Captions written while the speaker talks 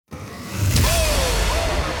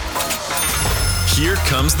Here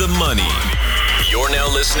comes the money. You're now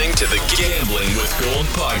listening to the Gambling with Gold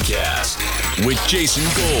podcast with Jason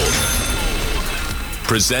Gold.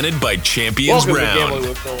 Presented by Champions Welcome Round. to Gambling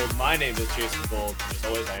with Gold. My name is Jason Gold. As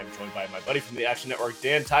always, I am joined by my buddy from the Action Network,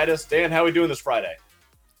 Dan Titus. Dan, how are we doing this Friday?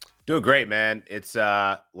 Doing great, man. It's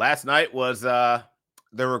last night was the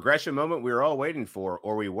regression moment we were all waiting for,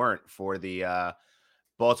 or we weren't, for the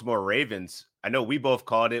Baltimore Ravens. I know we both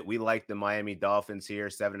called it. We liked the Miami Dolphins here.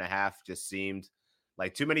 7.5 just seemed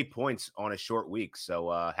like too many points on a short week. So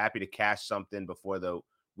happy to cash something before the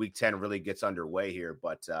week 10 really gets underway here.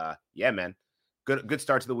 But yeah, man, good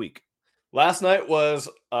start to the week. Last night was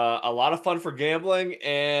a lot of fun for gambling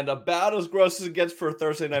and about as gross as it gets for a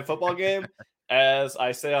Thursday night football game. As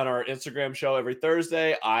I say on our Instagram show every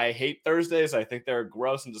Thursday, I hate Thursdays. I think they're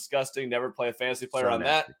gross and disgusting. Never play a fantasy player on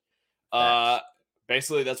nasty. that.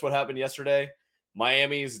 Basically, that's what happened yesterday.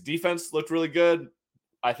 Miami's defense looked really good.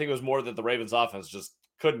 I think it was more that the Ravens offense just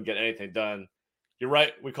couldn't get anything done. You're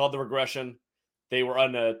right. We called the regression. They were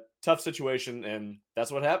in a tough situation, and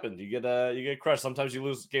that's what happened. You get crushed. Sometimes you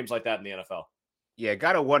lose games like that in the NFL. Yeah,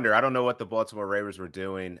 gotta wonder. I don't know what the Baltimore Ravens were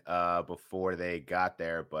doing before they got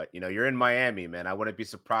there, but you're in Miami, man. I wouldn't be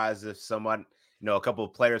surprised if someone, a couple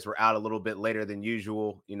of players were out a little bit later than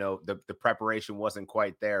usual. The preparation wasn't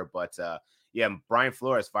quite there, but yeah, Brian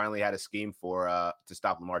Flores finally had a scheme to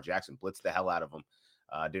stop Lamar Jackson, blitz the hell out of him.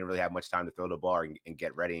 Didn't really have much time to throw the ball and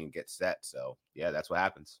get ready and get set. So yeah, that's what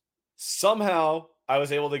happens. Somehow I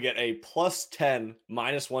was able to get a plus 10,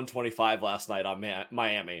 minus 125 last night on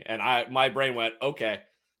Miami. And my brain went, okay,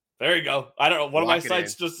 there you go. I don't know. One of my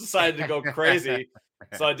sites just decided to go crazy.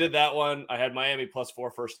 So I did that one. I had Miami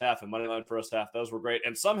 +4 first half and moneyline first half. Those were great.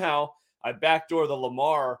 And somehow I backdoor the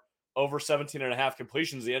Lamar over 17.5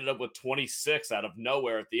 completions. He ended up with 26 out of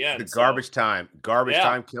nowhere at the end. The garbage time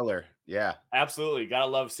killer. Yeah, absolutely. Gotta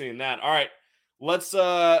love seeing that. All right, let's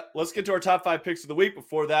get to our top 5 picks of the week.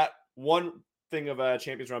 Before that, one thing of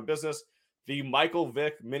Champions Round business: the Michael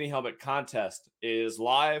Vick mini helmet contest is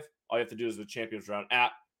live. All you have to do is the Champions Round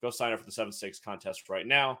app. Go sign up for the 7 stakes contest right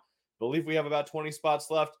now. Believe we have about 20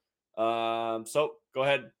 spots left. So go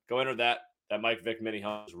ahead, go enter that. That Mike Vick mini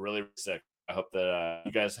helmet is really sick. I hope that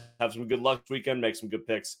you guys have some good luck this weekend, make some good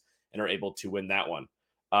picks, and are able to win that one.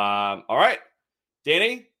 All right,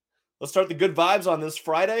 Danny, let's start the good vibes on this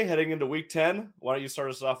Friday heading into week 10. Why don't you start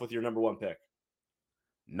us off with your number 1 pick?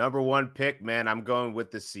 Number 1 pick, man, I'm going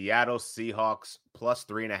with the Seattle Seahawks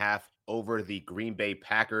 +3.5 over the Green Bay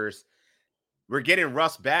Packers. We're getting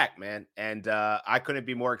Russ back, man, and I couldn't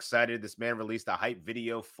be more excited. This man released a hype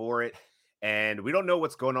video for it. And we don't know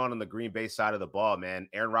what's going on the Green Bay side of the ball, man.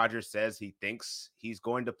 Aaron Rodgers says he thinks he's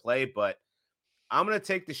going to play, but I'm going to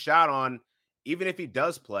take the shot on, even if he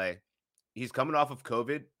does play, he's coming off of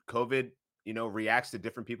COVID. COVID, reacts to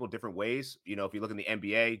different people different ways. If you look in the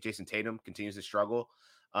NBA, Jason Tatum continues to struggle.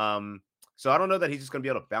 So I don't know that he's just going to be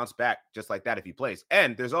able to bounce back just like that if he plays.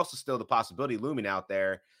 And there's also still the possibility looming out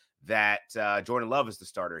there that Jordan Love is the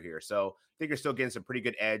starter here. So I think you're still getting some pretty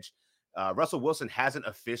good edge. Russell Wilson hasn't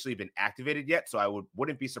officially been activated yet, so I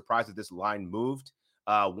wouldn't be surprised if this line moved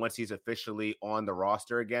once he's officially on the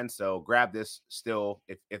roster again. So grab this still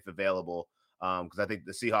if available, because I think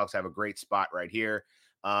the Seahawks have a great spot right here.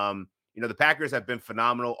 The Packers have been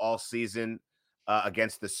phenomenal all season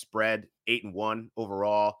against the spread, 8-1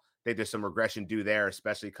 overall. I think there's some regression due there,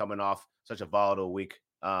 especially coming off such a volatile week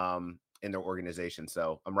in their organization.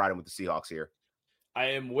 So I'm riding with the Seahawks here. I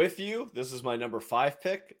am with you. This is my number 5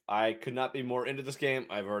 pick. I could not be more into this game.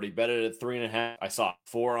 I've already bet it at 3.5. I saw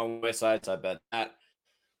 4 on my side, so I bet that.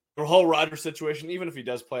 The whole Rodgers situation, even if he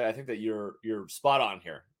does play, I think that you're spot on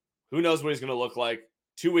here. Who knows what he's going to look like?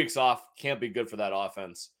 2 weeks off can't be good for that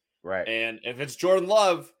offense. Right. And if it's Jordan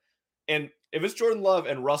Love, and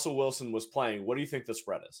Russell Wilson was playing, what do you think the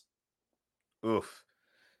spread is? Oof.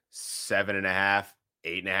 7.5,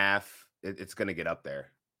 8.5. It's going to get up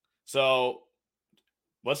there. So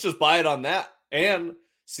let's just buy it on that. And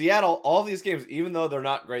Seattle, all these games, even though they're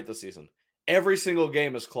not great this season, every single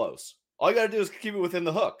game is close. All you got to do is keep it within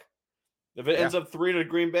the hook. If it ends up 3 to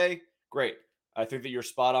Green Bay, great. I think that you're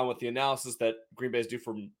spot on with the analysis that Green Bay is due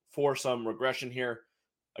for some regression here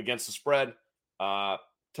against the spread.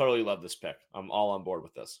 Totally love this pick. I'm all on board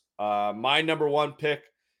with this. My number 1 pick,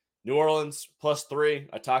 New Orleans +3.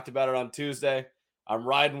 I talked about it on Tuesday. I'm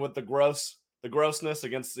riding with the grossness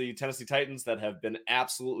against the Tennessee Titans that have been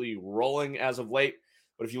absolutely rolling as of late.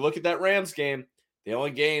 But if you look at that Rams game, they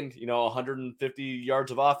only gained, 150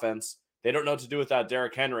 yards of offense. They don't know what to do without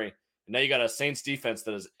Derrick Henry. And now you got a Saints defense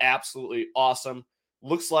that is absolutely awesome.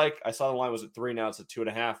 Looks like, I saw the line was at 3, now it's at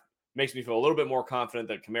 2.5. Makes me feel a little bit more confident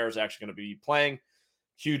that Kamara is actually going to be playing.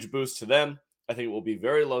 Huge boost to them. I think it will be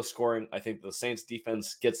very low scoring. I think the Saints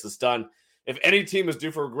defense gets this done. If any team is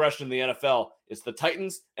due for regression in the NFL, it's the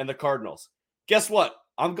Titans and the Cardinals. Guess what?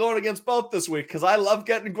 I'm going against both this week because I love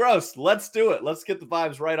getting gross. Let's do it. Let's get the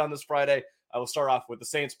vibes right on this Friday. I will start off with the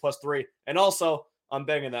Saints +3. And also, I'm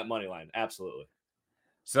banging that money line. Absolutely.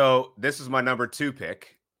 So this is my number 2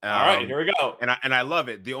 pick. All right, here we go. And I love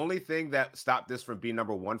it. The only thing that stopped this from being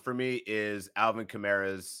number 1 for me is Alvin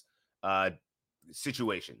Kamara's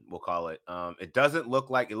situation, we'll call it. It looks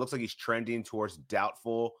like he's trending towards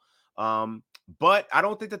doubtful. But I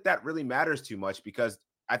don't think that really matters too much because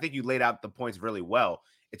I think you laid out the points really well.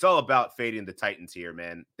 It's all about fading the Titans here,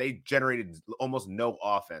 man. They generated almost no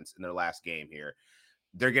offense in their last game here.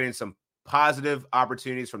 They're getting some positive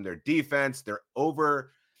opportunities from their defense. They're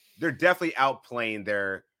definitely outplaying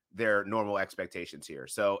their normal expectations here.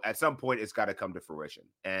 So at some point, it's got to come to fruition.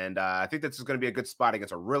 And I think this is going to be a good spot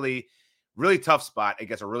against a really, really tough spot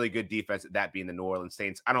against a really good defense, that being the New Orleans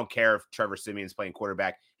Saints. I don't care if Trevor Siemian's playing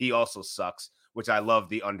quarterback. He also sucks, which I love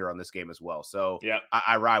the under on this game as well. So yeah,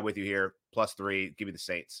 I ride with you here. +3, give me the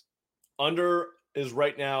Saints. Under is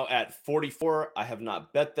right now at 44. I have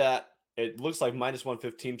not bet that. It looks like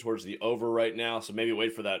 -115 towards the over right now. So maybe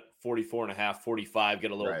wait for that 44.5, 45,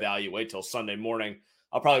 get a little value. Wait till Sunday morning.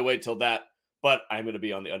 I'll probably wait till that. But I'm going to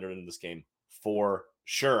be on the under in this game for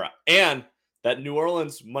sure. And that New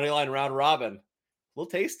Orleans moneyline round robin, a little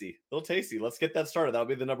tasty. Let's get that started. That'll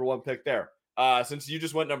be the number 1 pick there. Since you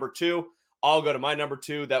just went number 2, I'll go to my number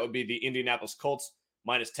 2. That would be the Indianapolis Colts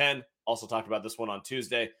 -10. Also talked about this one on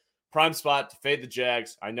Tuesday. Prime spot to fade the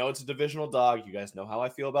Jags. I know it's a divisional dog. You guys know how I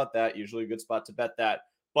feel about that. Usually a good spot to bet that.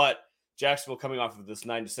 But Jacksonville coming off of this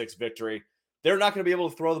 9-6 victory, they're not going to be able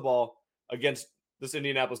to throw the ball against this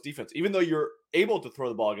Indianapolis defense. Even though you're able to throw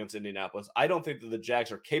the ball against Indianapolis, I don't think that the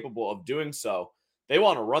Jags are capable of doing so. They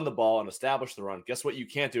want to run the ball and establish the run. Guess what you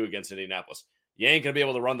can't do against Indianapolis? You ain't going to be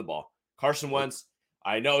able to run the ball. Carson Wentz,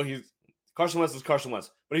 I know Carson Wentz is Carson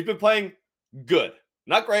Wentz, but he's been playing good.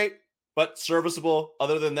 Not great, but serviceable.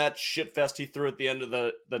 Other than that shit fest he threw at the end of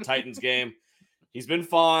the Titans game, he's been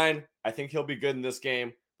fine. I think he'll be good in this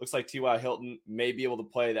game. Looks like T.Y. Hilton may be able to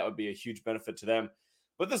play. That would be a huge benefit to them.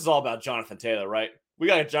 But this is all about Jonathan Taylor, right? We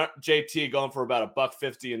got JT going for about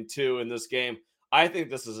 $150 and 2 in this game. I think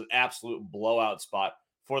this is an absolute blowout spot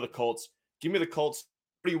for the Colts. Give me the Colts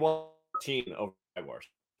 31-13 over Jaguars.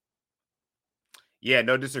 Yeah,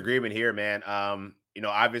 no disagreement here, man.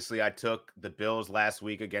 Obviously I took the Bills last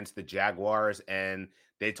week against the Jaguars and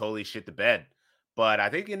they totally shit the bed. But I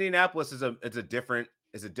think Indianapolis is a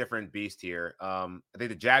different beast here. I think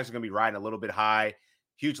the Jags are going to be riding a little bit high.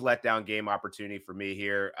 Huge letdown game opportunity for me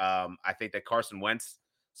here. I think that Carson Wentz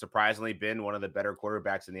surprisingly been one of the better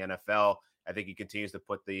quarterbacks in the NFL. I think he continues to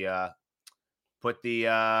put the foot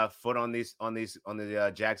on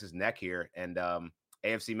the Jags' neck here. And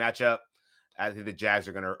AFC matchup, I think the Jags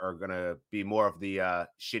are gonna be more of the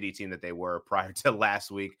shitty team that they were prior to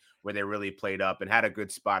last week, where they really played up and had a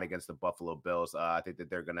good spot against the Buffalo Bills. I think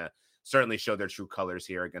that they're gonna certainly show their true colors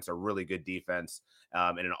here against a really good defense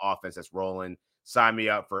and an offense that's rolling. Sign me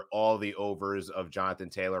up for all the overs of Jonathan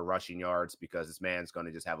Taylor rushing yards because this man's going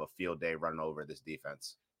to just have a field day running over this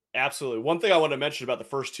defense. Absolutely. One thing I want to mention about the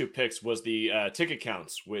first 2 picks was the ticket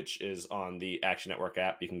counts, which is on the Action Network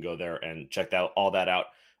app. You can go there and check all that out.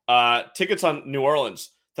 Tickets on New Orleans,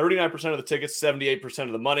 39% of the tickets, 78%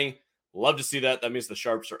 of the money. Love to see that. That means the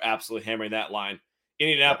Sharps are absolutely hammering that line.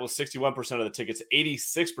 Indianapolis, 61% of the tickets,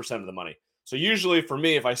 86% of the money. So usually for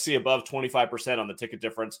me, if I see above 25% on the ticket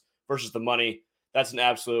difference versus the money, that's an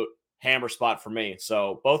absolute hammer spot for me.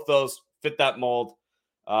 So both those fit that mold.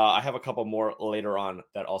 I have a couple more later on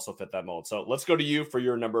that also fit that mold. So let's go to you for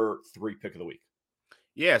your number 3 pick of the week.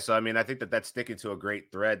 Yeah, so I mean, I think that's sticking to a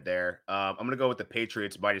great thread there. I'm going to go with the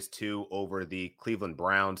Patriots -2 over the Cleveland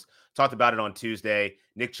Browns. Talked about it on Tuesday.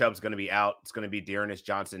 Nick Chubb's going to be out. It's going to be Dearness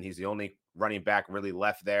Johnson. He's the only running back really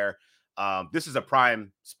left there. This is a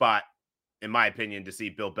prime spot, in my opinion, to see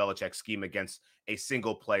Bill Belichick scheme against a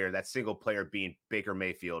single player, that single player being Baker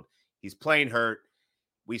Mayfield. He's playing hurt.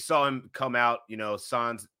 We saw him come out,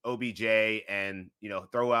 sans OBJ and,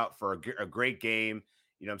 throw out for a great game.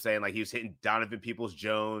 You know what I'm saying? Like he was hitting Donovan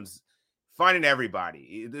Peoples-Jones, finding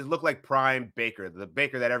everybody. It looked like prime Baker, the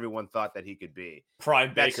Baker that everyone thought that he could be.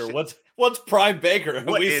 Prime Baker. What's prime Baker?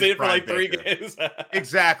 We see it for like 3 games.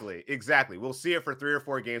 Exactly. We'll see it for 3 or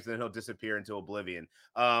 4 games, and then he'll disappear into oblivion.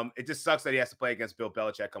 It just sucks that he has to play against Bill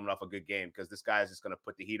Belichick coming off a good game because this guy is just going to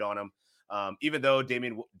put the heat on him. Even though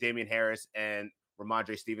Damian Harris and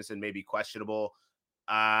Ramondre Stevenson may be questionable,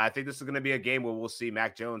 I think this is going to be a game where we'll see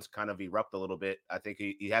Mac Jones kind of erupt a little bit. I think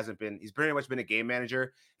he's pretty much been a game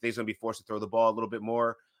manager. I think he's going to be forced to throw the ball a little bit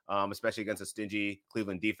more. especially against a stingy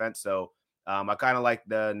Cleveland defense. So I kind of like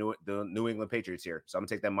the New England Patriots here. So I'm going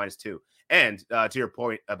to take them -2. And to your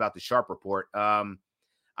point about the Sharp report, I'm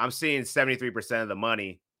seeing 73% of the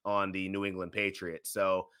money on the New England Patriots.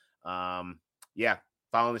 So, yeah,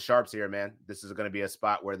 following the Sharps here, man. This is going to be a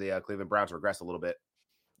spot where the Cleveland Browns regress a little bit.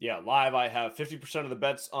 Yeah, live I have 50% of the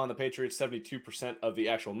bets on the Patriots, 72% of the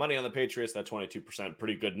actual money on the Patriots. That 22%,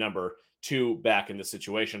 pretty good number to back in this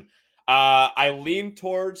situation. I lean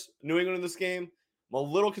towards New England in this game. I'm a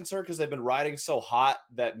little concerned because they've been riding so hot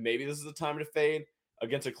that maybe this is the time to fade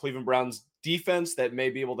against a Cleveland Browns defense that may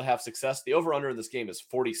be able to have success. The over-under in this game is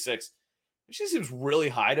 46. It just seems really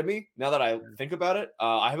high to me now that I think about it.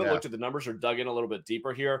 I haven't looked at the numbers or dug in a little bit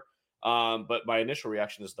deeper here, but my initial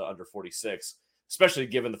reaction is the under 46. Especially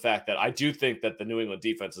given the fact that I do think that the New England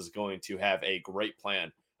defense is going to have a great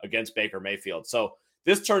plan against Baker Mayfield. So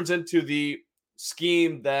this turns into the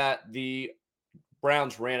scheme that the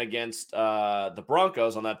Browns ran against the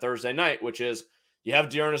Broncos on that Thursday night, which is you have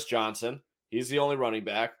D'Ernest Johnson. He's the only running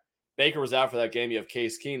back. Baker was out for that game. You have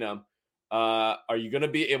Case Keenum. Are you going to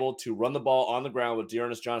be able to run the ball on the ground with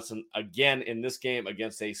D'Ernest Johnson again in this game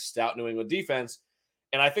against a stout New England defense?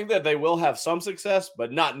 And I think that they will have some success,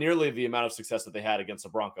 but not nearly the amount of success that they had against the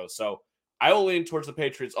Broncos. So I will lean towards the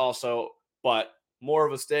Patriots also, but more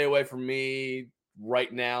of a stay away from me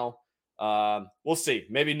right now. We'll see.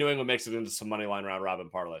 Maybe New England makes it into some money line round robin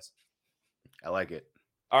parlays. I like it.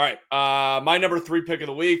 All right. My number 3 pick of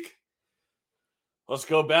the week. Let's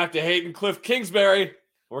go back to Hayden Cliff Kingsbury.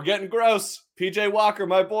 We're getting gross. PJ Walker,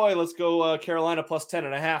 my boy. Let's go Carolina plus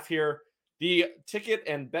 10.5 here. The ticket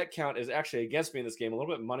and bet count is actually against me in this game. A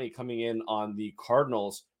little bit of money coming in on the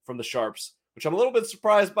Cardinals from the Sharps, which I'm a little bit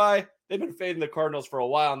surprised by. They've been fading the Cardinals for a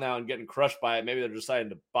while now and getting crushed by it. Maybe they're deciding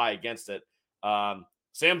to buy against it.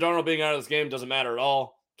 Sam Darnold being out of this game doesn't matter at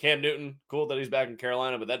all. Cam Newton, cool that he's back in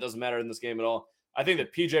Carolina, but that doesn't matter in this game at all. I think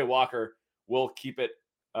that PJ Walker will keep it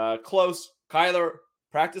close. Kyler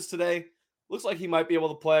practiced today. Looks like he might be able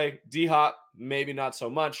to play. D-Hop, maybe not so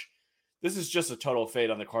much. This is just a total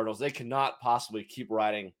fade on the Cardinals. They cannot possibly keep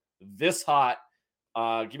riding this hot.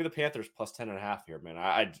 Give me the Panthers plus 10.5 here, man.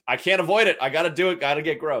 I can't avoid it. I got to do it. Got to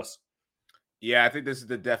get gross. Yeah, I think this is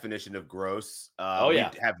the definition of gross. We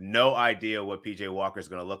have no idea what PJ Walker is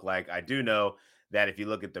going to look like. I do know that if you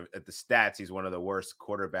look at the stats, he's one of the worst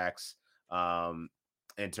quarterbacks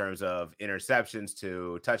in terms of interceptions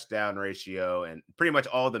to touchdown ratio, and pretty much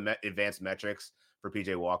all the advanced metrics for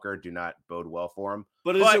PJ Walker do not bode well for him.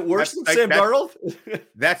 But is it worse than Sam Darnold?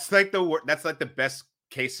 That's like the best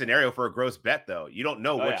case scenario for a gross bet, though. You don't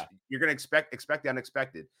know what you're going to expect the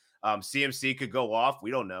unexpected. CMC could go off.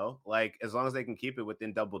 We don't know. Like, as long as they can keep it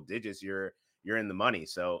within double digits, you're in the money.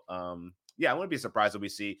 So I wouldn't be surprised if we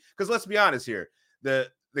see, because let's be honest here,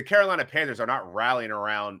 the Carolina Panthers are not rallying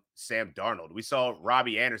around Sam Darnold. We saw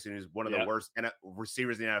Robbie Anderson, who's one of the worst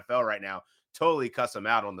receivers in the NFL right now, totally cuss him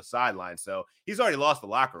out on the sideline. So he's already lost the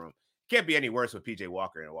locker room. Can't be any worse with PJ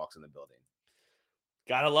Walker and walks in the building.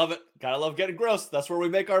 Gotta love it. Gotta love getting gross. That's where we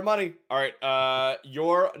make our money. All right.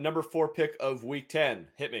 Your number 4 pick of week 10.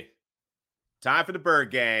 Hit me. Time for the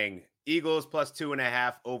Bird Gang. Eagles plus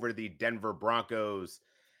 2.5 over the Denver Broncos.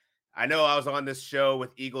 I know I was on this show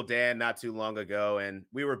with Eagle Dan not too long ago, and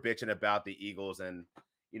we were bitching about the Eagles and,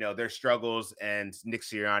 their struggles and Nick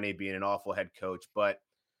Sirianni being an awful head coach. But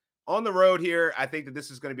on the road here, I think that this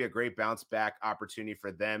is going to be a great bounce back opportunity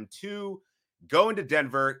for them to go into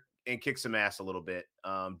Denver and kick some ass a little bit.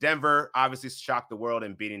 Denver obviously shocked the world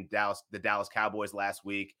in beating the Dallas Cowboys last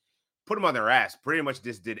week, put them on their ass, pretty much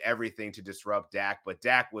just did everything to disrupt Dak. But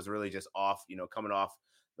Dak was really just off, coming off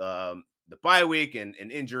the bye week and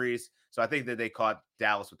injuries. So I think that they caught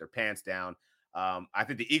Dallas with their pants down. I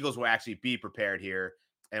think the Eagles will actually be prepared here,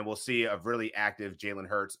 and we'll see a really active Jalen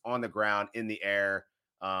Hurts on the ground, in the air.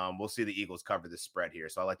 We'll see the Eagles cover this spread here.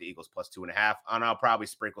 So I like the Eagles plus 2.5, and I'll probably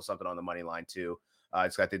sprinkle something on the money line too. I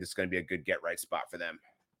think this is going to be a good get right spot for them.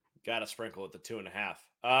 Got to sprinkle at the 2.5.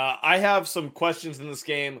 I have some questions in this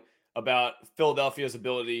game about Philadelphia's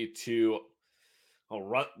ability to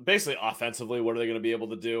run, basically offensively. What are they going to be able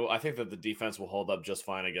to do? I think that the defense will hold up just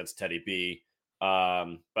fine against Teddy B.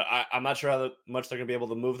 But I'm not sure how much they're going to be able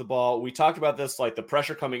to move the ball. We talked about this, like the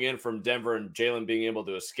pressure coming in from Denver and Jalen being able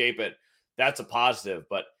to escape it. That's a positive,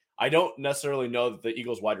 but I don't necessarily know that the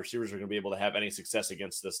Eagles wide receivers are going to be able to have any success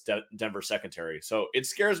against this Denver secondary. So it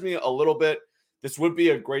scares me a little bit. This would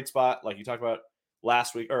be a great spot, like you talked about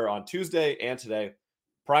last week or on Tuesday and today,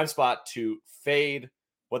 prime spot to fade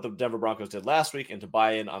what the Denver Broncos did last week and to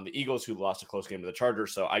buy in on the Eagles, who lost a close game to the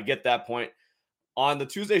Chargers. So I get that point. On the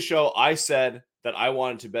Tuesday show, I said that I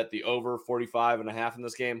wanted to bet the over 45.5 in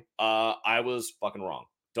this game. I was fucking wrong.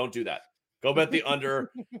 Don't do that. Go bet the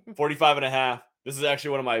under 45.5. This is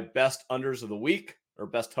actually one of my best unders of the week, or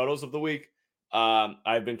best totals of the week.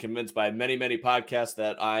 I've been convinced by many, many podcasts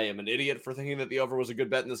that I am an idiot for thinking that the over was a good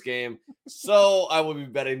bet in this game. So I will be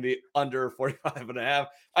betting the under 45.5.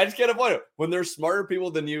 I just can't avoid it. When there's smarter people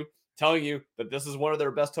than you telling you that this is one of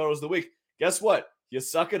their best totals of the week, guess what? You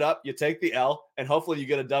suck it up, you take the L, and hopefully you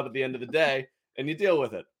get a dub at the end of the day and you deal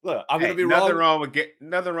with it. Look, I'm going to be nothing wrong.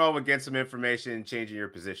 Nothing wrong with getting some information and changing your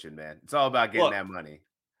position, man. It's all about getting that money.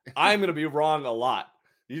 I'm going to be wrong a lot.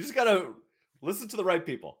 You just got to listen to the right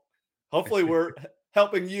people. Hopefully we're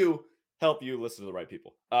helping you help you listen to the right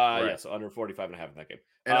people. Right. Yeah, so under 45.5 in that game.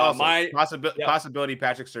 And also possibility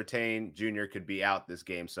Patrick Surtain Jr. could be out this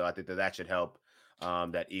game. So I think that should help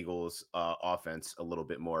that Eagles offense a little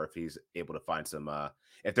bit more if he's able to find some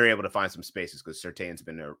if they're able to find some spaces, because Surtain's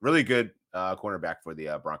been a really good cornerback for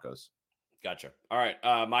the Broncos. Gotcha. All right.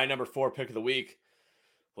 My number 4 pick of the week.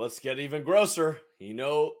 Let's get even grosser. You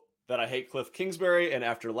know that I hate Cliff Kingsbury, and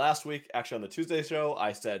after last week, actually on the Tuesday show,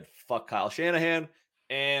 I said fuck Kyle Shanahan,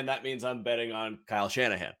 and that means I'm betting on Kyle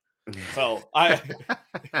Shanahan. So I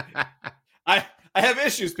have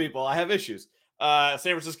issues, people. I have issues. San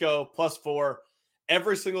Francisco +4.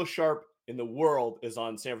 Every single sharp in the world is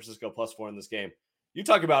on San Francisco +4 in this game. You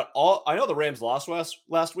talk about I know the Rams lost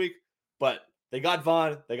last week, but they got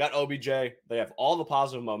Vaughn, they got OBJ, they have all the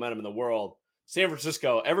positive momentum in the world. San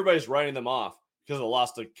Francisco, everybody's writing them off because of the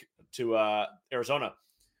loss to Arizona.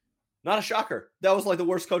 Not a shocker. That was like the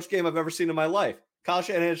worst coach game I've ever seen in my life. Kyle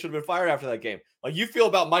Shanahan should have been fired after that game. Like, you feel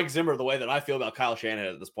about Mike Zimmer the way that I feel about Kyle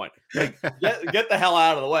Shanahan at this point. Like, get the hell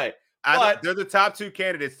out of the way. They're the top 2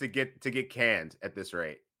 candidates to get canned at this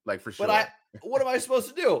rate, like, for sure. But what am I supposed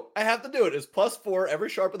to do? I have to do it. It's +4, every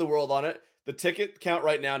sharp in the world on it. The ticket count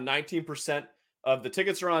right now, 19% of the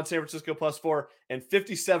tickets are on San Francisco +4, and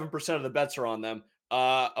 57% of the bets are on them.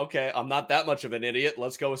 Okay, I'm not that much of an idiot.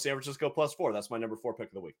 Let's go with San Francisco +4. That's my number 4 pick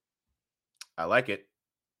of the week. I like it.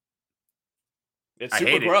 It's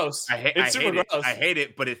super gross. I hate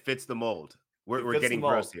it, but it fits the mold. We're getting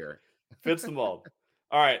gross here. Fits the mold.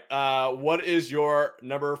 All right. What is your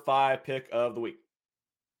number 5 pick of the week?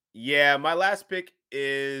 Yeah, my last pick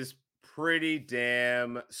is pretty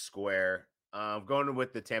damn square. I'm going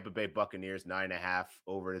with the Tampa Bay Buccaneers 9.5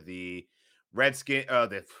 over the Redskins.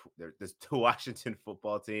 The Washington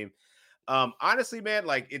football team. Honestly, man,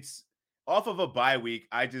 like, it's off of a bye week.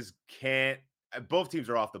 I just can't. Both teams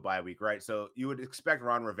are off the bye week, right? So you would expect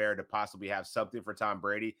Ron Rivera to possibly have something for Tom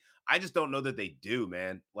Brady. I just don't know that they do,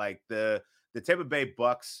 man. Like, the Tampa Bay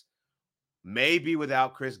Bucks may be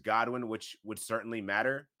without Chris Godwin, which would certainly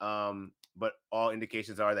matter. But all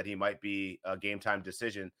indications are that he might be a game time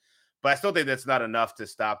decision. But I still think that's not enough to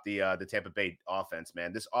stop the Tampa Bay offense,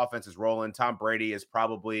 man. This offense is rolling. Tom Brady is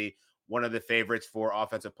probably one of the favorites for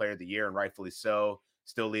Offensive Player of the Year, and rightfully so.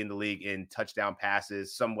 Still leading the league in touchdown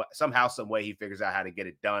passes. Somehow, some way, he figures out how to get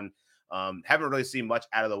it done. Haven't really seen much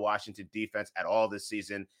out of the Washington defense at all this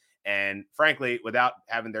season. And frankly, without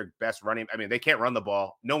having their best running, I mean, they can't run the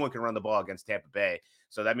ball. No one can run the ball against Tampa Bay.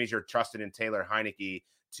 So that means you're trusting in Taylor Heineke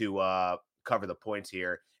to cover the points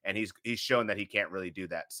here. And he's shown that he can't really do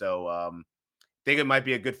that. So think it might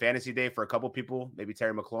be a good fantasy day for a couple people. Maybe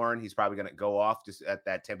Terry McLaurin. He's probably going to go off just at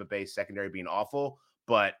that Tampa Bay secondary being awful.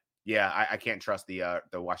 But yeah, I can't trust the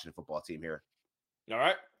Washington football team here. All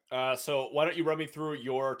right. So why don't you run me through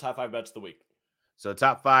your top 5 bets of the week? So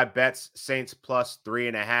top 5 bets: Saints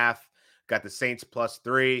 +3.5. Got the Saints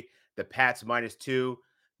 +3, the Pats -2,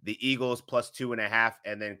 the Eagles +2.5,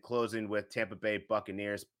 and then closing with Tampa Bay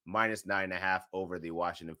Buccaneers -9.5 over the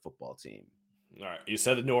Washington football team. All right. You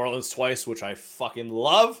said the New Orleans twice, which I fucking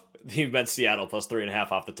love. You bet Seattle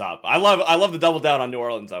 +3.5 off the top. I love the double down on New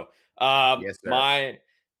Orleans, though. Yes, sir.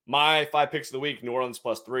 My 5 picks of the week: New Orleans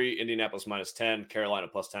 +3, Indianapolis -10, Carolina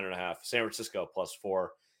 +10.5, San Francisco +4,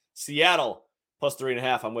 Seattle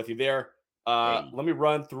 +3.5. I'm with you there. Let me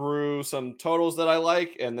run through some totals that I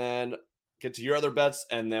like, and then get to your other bets,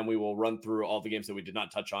 and then we will run through all the games that we did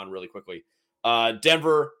not touch on really quickly.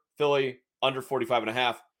 Denver, Philly, under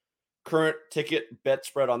 45.5. Current ticket bet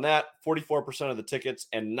spread on that, 44% of the tickets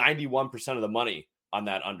and 91% of the money on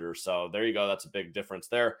that under. So there you go. That's a big difference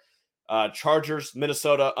there. Chargers,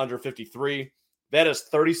 Minnesota, under 53. That is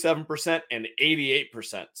 37% and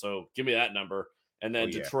 88%. So give me that number. And then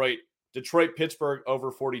Detroit, Pittsburgh,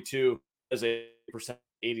 over 42 is 80%,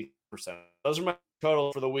 80%. Those are my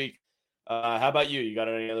totals for the week. How about you? You got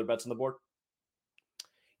any other bets on the board?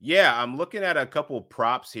 Yeah, I'm looking at a couple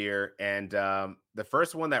props here, and the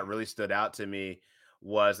first one that really stood out to me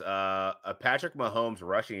was a Patrick Mahomes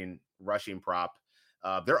rushing prop.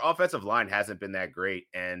 Their offensive line hasn't been that great.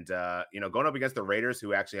 And, going up against the Raiders,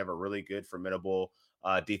 who actually have a really good, formidable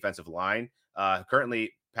defensive line.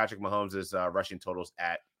 Currently, Patrick Mahomes' rushing totals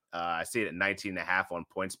at, I see it at 19.5 on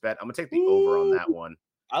PointsBet. I'm going to take the over on that one.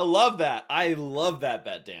 I love that. I love that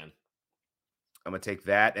bet, Dan. I'm going to take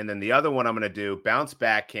that. And then the other one I'm going to do, bounce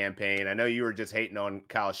back campaign. I know you were just hating on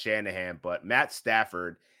Kyle Shanahan, but Matt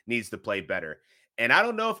Stafford needs to play better. And I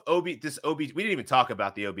don't know if we didn't even talk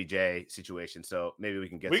about the OBJ situation. So maybe we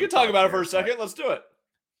can get, we can talk about it for a second. Let's do it.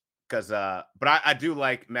 Because, but I do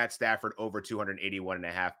like Matt Stafford over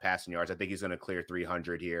 281.5 passing yards. I think he's going to clear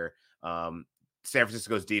 300 here. San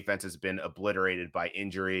Francisco's defense has been obliterated by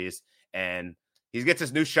injuries, and he gets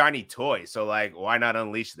his new shiny toy. So, like, why not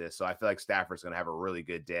unleash this? So I feel like Stafford's going to have a really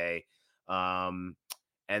good day. And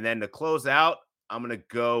then to close out, I'm going to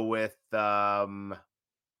go with,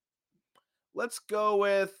 let's go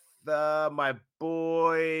with my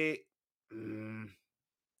boy. I'm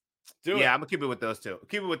gonna keep it with those two.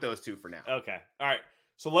 Keep it with those two for now. Okay. All right.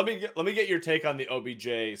 So let me get your take on the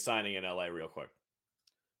OBJ signing in LA real quick.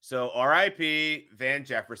 So RIP Van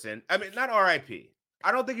Jefferson. I mean, not RIP.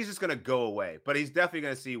 I don't think he's just gonna go away, but he's definitely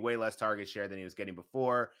gonna see way less target share than he was getting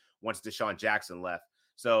before once Deshaun Jackson left.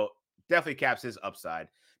 So definitely caps his upside.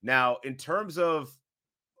 Now, in terms of,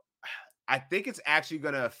 I think it's actually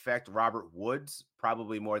gonna affect Robert Woods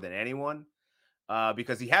probably more than anyone.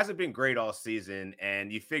 Because he hasn't been great all season,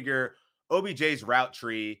 and you figure OBJ's route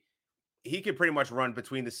tree, he can pretty much run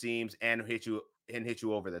between the seams and hit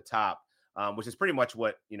you over the top, which is pretty much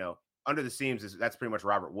what, under the seams that's pretty much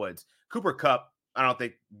Robert Woods. Cooper Kupp, I don't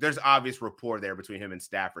think there's obvious rapport there between him and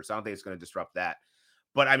Stafford, so I don't think it's going to disrupt that.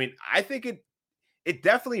 But I mean, I think it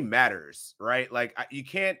definitely matters, right? Like, you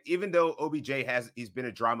can't, even though OBJ he's been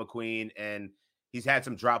a drama queen and he's had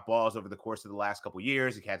some drop balls over the course of the last couple of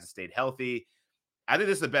years, he hasn't stayed healthy. I think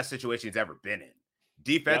this is the best situation he's ever been in.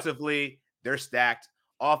 Defensively, They're stacked.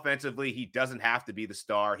 Offensively, he doesn't have to be the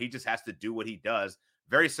star. He just has to do what he does.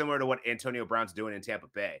 Very similar to what Antonio Brown's doing in Tampa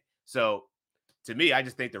Bay. So to me, I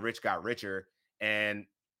just think the rich got richer. And,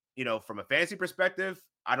 from a fantasy perspective,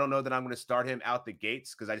 I don't know that I'm going to start him out the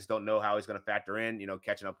gates because I just don't know how he's going to factor in,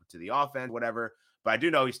 catching up to the offense, whatever. But I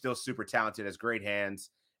do know he's still super talented, has great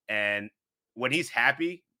hands. And when he's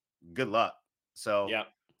happy, good luck. So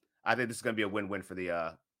I think this is going to be a win-win for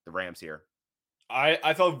the Rams here.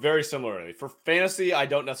 I felt very similarly. For fantasy, I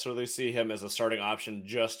don't necessarily see him as a starting option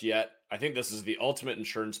just yet. I think this is the ultimate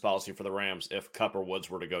insurance policy for the Rams if Kupp or Woods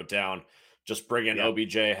were to go down. Just bring in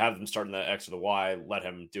OBJ, have them start in the X or the Y, let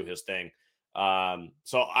him do his thing.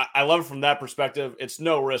 So I love it from that perspective. It's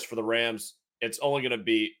no risk for the Rams. It's only going to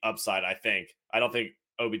be upside, I think. I don't think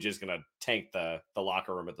OBJ is going to tank the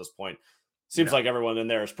locker room at this point. Seems like everyone in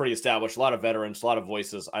there is pretty established. A lot of veterans, a lot of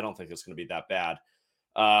voices. I don't think it's going to be that bad.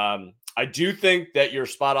 I do think that you're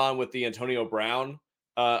spot on with the Antonio Brown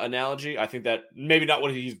analogy. I think that maybe not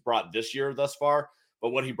what he's brought this year thus far, but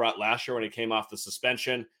what he brought last year when he came off the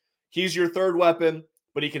suspension. He's your third weapon,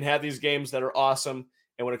 but he can have these games that are awesome.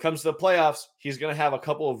 And when it comes to the playoffs, he's going to have a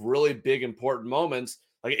couple of really big, important moments,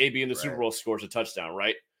 like AB in the Super Bowl scores a touchdown,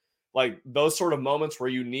 right? Like those sort of moments where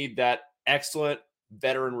you need that excellent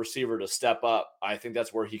veteran receiver to step up. I think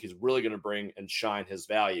that's where he is really going to bring and shine his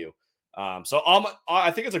value. So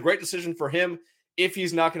I think it's a great decision for him if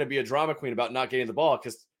he's not going to be a drama queen about not getting the ball.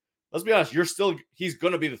 Because let's be honest, he's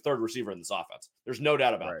going to be the third receiver in this offense. There's no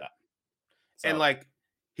doubt about that. So, and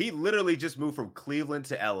he literally just moved from Cleveland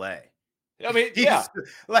to LA. I mean,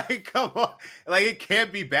 come on. It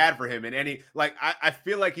can't be bad for him in any, I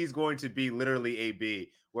feel like he's going to be literally AB,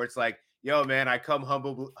 where it's like, yo, man, I come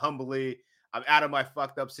humbly. I'm out of my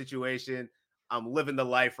fucked up situation. I'm living the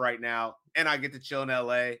life right now, and I get to chill in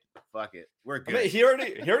LA. Fuck it. We're good. I mean, he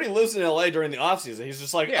already lives in LA during the offseason. He's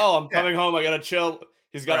just like, I'm coming home. I got to chill.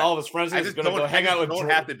 He's got all of his friends. He's going to go hang out with Jordan.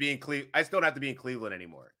 I just don't have to be in Cleveland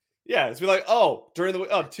anymore. Yeah, it's be like, during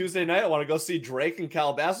the Tuesday night, I want to go see Drake in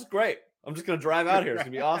Calabasas. Great. I'm just going to drive out here. It's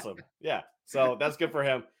going to be awesome. Yeah. So that's good for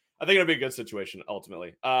him. I think it'll be a good situation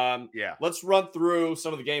ultimately. Let's run through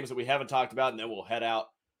some of the games that we haven't talked about, and then we'll head out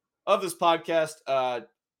of this podcast.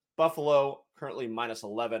 Buffalo currently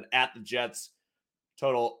 -11 at the Jets.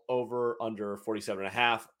 Total over under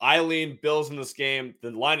 47.5. I lean Bills in this game.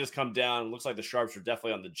 The line has come down. It looks like the sharps are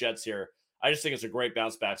definitely on the Jets here. I just think it's a great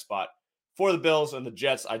bounce back spot for the Bills and the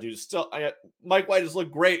Jets. Mike White has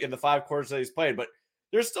looked great in the 5 quarters that he's played, but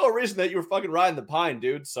there's still a reason that you were fucking riding the pine,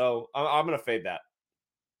 dude. So I'm going to fade that.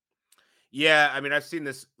 Yeah, I mean, I've seen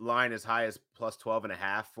this line as high as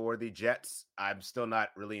 +12.5 for the Jets. I'm still not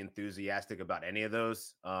really enthusiastic about any of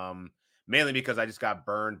those, mainly because I just got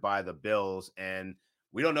burned by the Bills, and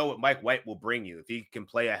we don't know what Mike White will bring you. If he can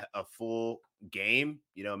play a full game,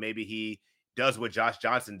 maybe he does what Josh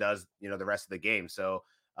Johnson does, the rest of the game. So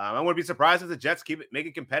I wouldn't be surprised if the Jets make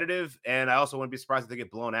it competitive, and I also wouldn't be surprised if they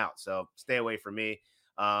get blown out. So stay away from me.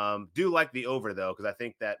 Do like the over though, because I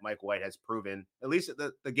think that Mike White has proven, at least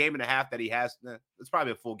the game and a half that he has, it's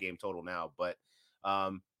probably a full game total now, but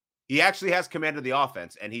he actually has command of the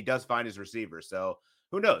offense, and he does find his receivers. So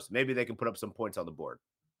who knows? Maybe they can put up some points on the board.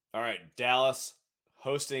 All right, Dallas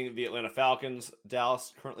hosting the Atlanta Falcons.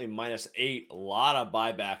 Dallas currently -8. A lot of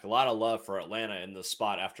buyback, a lot of love for Atlanta in this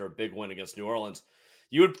spot after a big win against New Orleans.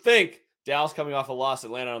 You would think Dallas coming off a loss,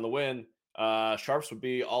 Atlanta on the win, sharps would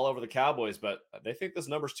be all over the Cowboys, but they think this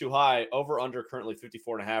number's too high. Over under currently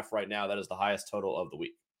 54.5 right now. That is the highest total of the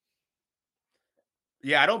week.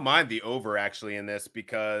 Yeah, I don't mind the over actually in this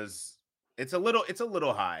because it's a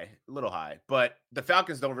little high, but the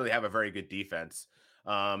Falcons don't really have a very good defense.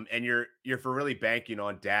 And you're for really banking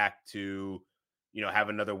on Dak to, have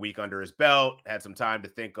another week under his belt, had some time to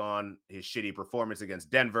think on his shitty performance against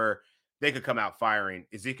Denver. They could come out firing.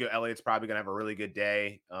 Ezekiel Elliott's probably going to have a really good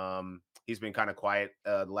day. He's been kind of quiet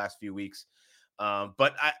the last few weeks.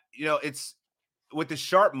 But it's with the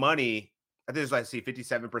sharp money, I think I see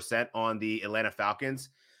 57% on the Atlanta Falcons.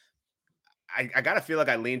 I got to feel like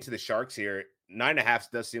I lean to the Sharks here.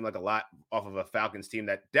 9.5 does seem like a lot off of a Falcons team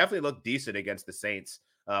that definitely looked decent against the Saints.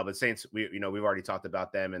 But Saints, we've already talked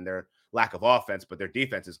about them and their lack of offense, but their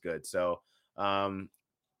defense is good. So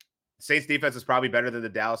Saints defense is probably better than the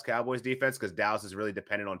Dallas Cowboys defense because Dallas is really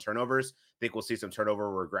dependent on turnovers. I think we'll see some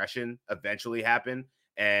turnover regression eventually happen.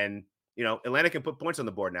 And, Atlanta can put points on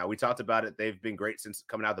the board now. We talked about it. They've been great since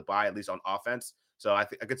coming out of the bye, at least on offense. So I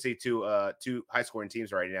could see two high scoring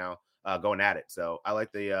teams right now going at it. So I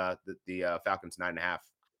like the Falcons 9.5.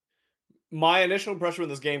 My initial impression when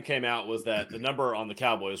this game came out was that the number on the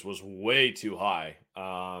Cowboys was way too high.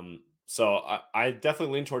 So I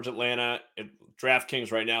definitely lean towards Atlanta.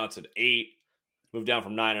 DraftKings right now, it's at 8, moved down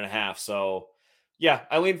from 9.5. So yeah,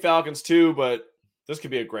 I lean Falcons too, but this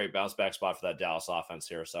could be a great bounce back spot for that Dallas offense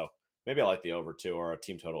here. So maybe I like the over too, or a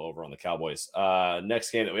team total over on the Cowboys. Next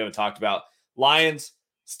game that we haven't talked about, Lions,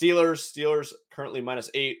 Steelers. Steelers currently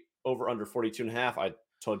 -8, over under 42.5. I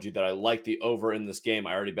told you that I like the over in this game.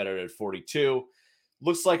 I already bet it at 42.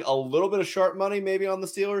 Looks like a little bit of sharp money maybe on the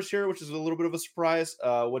Steelers here, which is a little bit of a surprise.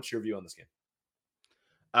 What's your view on this game?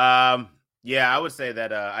 Yeah, I would say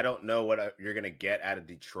that I don't know what you're going to get out of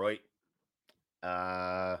Detroit.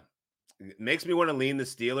 It makes me want to lean the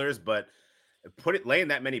Steelers, but laying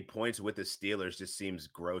that many points with the Steelers just seems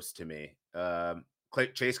gross to me.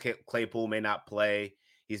 Chase Claypool may not play.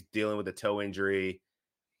 He's dealing with a toe injury.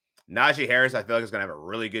 Najee Harris, I feel like is going to have a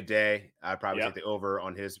really good day. I'd probably take the over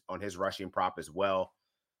on his rushing prop as well.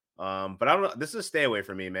 But I don't know. This is a stay away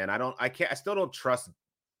from me, man. I still don't trust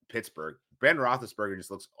Pittsburgh. Ben Roethlisberger just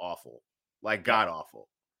looks awful, like god awful.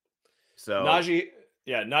 So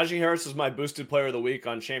Najee Harris is my boosted player of the week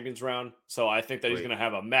on Champions Round. So I think that he's going to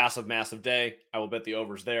have a massive, massive day. I will bet the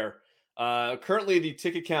overs there. Currently, the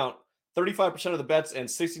ticket count, 35% of the bets and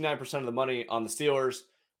 69% of the money on the Steelers.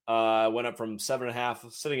 Went up from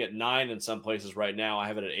 7.5, sitting at 9 in some places right now. I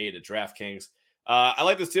have it at 8 at DraftKings. I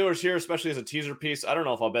like the Steelers here, especially as a teaser piece. I don't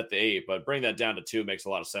know if I'll bet the 8, but bring that down to 2 makes a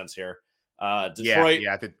lot of sense here. Detroit,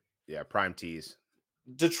 prime tease.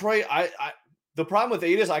 Detroit. The problem with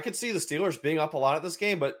 8 is I could see the Steelers being up a lot at this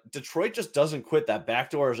game, but Detroit just doesn't quit. That back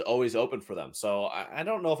door is always open for them. So I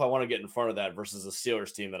don't know if I want to get in front of that versus a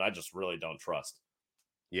Steelers team that I just really don't trust.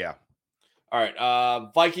 Yeah. All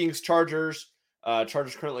right. Vikings, Chargers.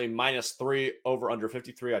 Chargers currently -3, over under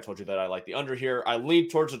 53. I told you that I like the under here. I lean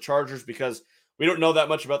towards the Chargers because we don't know that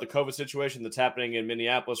much about the COVID situation that's happening in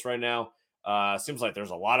Minneapolis right now. Seems like there's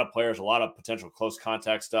a lot of players, a lot of potential close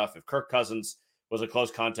contact stuff. If Kirk Cousins was a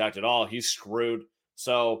close contact at all, he's screwed.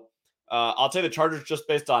 So I'll take the Chargers just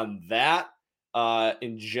based on that.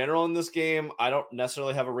 In general in this game, I don't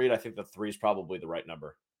necessarily have a read. I think the 3 is probably the right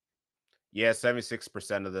number. Yeah,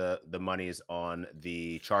 76% of the money is on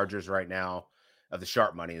the Chargers right now. Of the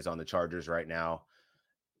sharp money is on the Chargers right now.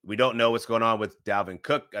 We don't know what's going on with Dalvin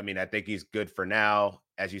Cook. I mean, I think he's good for now.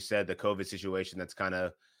 As you said, the COVID situation that's kind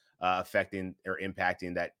of affecting or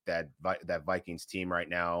impacting that Vikings team right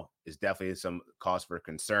now is definitely some cause for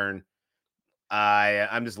concern.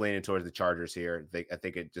 I'm just leaning towards the Chargers here. I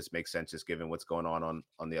think it just makes sense just given what's going on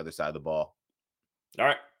the other side of the ball. All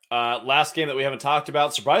right. Last game that we haven't talked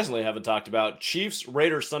about, surprisingly haven't talked about, Chiefs,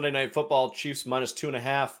 Raiders, Sunday Night Football. Chiefs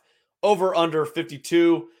 -2.5. Over under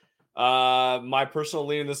 52. My personal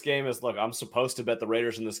lean in this game is, look, I'm supposed to bet the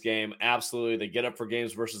Raiders in this game. Absolutely. They get up for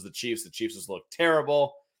games versus the Chiefs. The Chiefs just look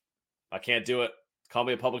terrible. I can't do it. Call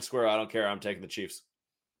me a public square. I don't care. I'm taking the Chiefs.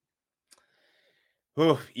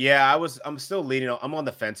 Ooh, yeah, I'm still leaning on. I'm on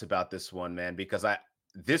the fence about this one, man, because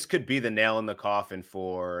this could be the nail in the coffin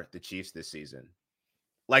for the Chiefs this season.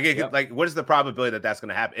 Like it could, Yep. like, what is the probability that that's going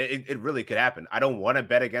to happen? It really could happen. I don't want to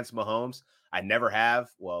bet against Mahomes. I never have.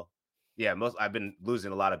 Well, yeah, I've been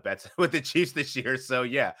losing a lot of bets with the Chiefs this year. So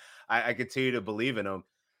yeah, I continue to believe in them.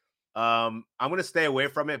 I'm going to stay away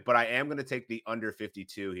from it, but I am going to take the under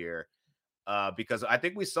 52 here. Because I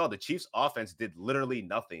think we saw the Chiefs offense did literally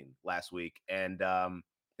nothing last week, and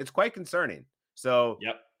it's quite concerning. So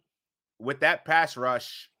Yep. with that pass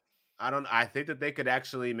rush, I think that they could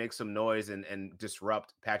actually make some noise and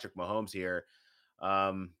disrupt Patrick Mahomes here.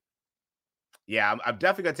 Yeah, I'm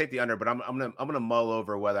definitely gonna take the under, but I'm gonna mull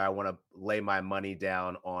over whether I want to lay my money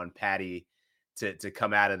down on Patty to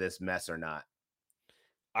come out of this mess or not.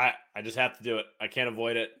 I just have to do it. I can't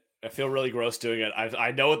avoid it. I feel really gross doing it.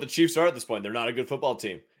 I know what the Chiefs are at this point. They're not a good football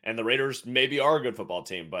team, and the Raiders maybe are a good football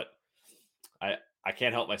team, but I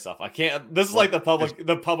can't help myself. I can't. This is Well, like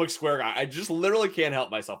the public square guy. I just literally can't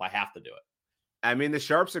help myself. I have to do it. I mean, the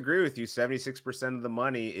sharps agree with you. 76% of the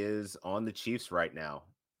money is on the Chiefs right now.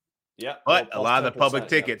 Yeah, But a lot of the public 10%,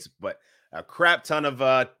 tickets, but a crap ton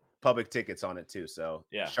of public tickets on it too. So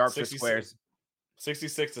yeah, sharps or squares.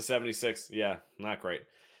 66 to 76. Yeah, not great.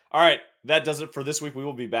 All right, that does it for this week. We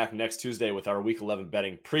will be back next Tuesday with our Week 11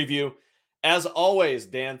 betting preview. As always,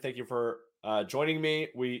 Dan, thank you for joining me.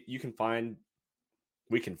 We can find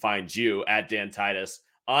you at Dan Titus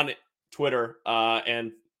on Twitter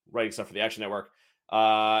and writing stuff for the Action Network.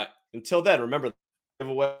 Until then, remember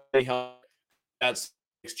giveaway that's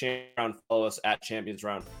Exchange Round. Follow us at Champions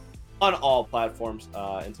Round on all platforms.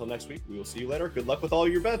 Until next week, we will see you later. Good luck with all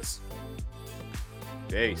your bets.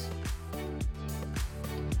 Peace.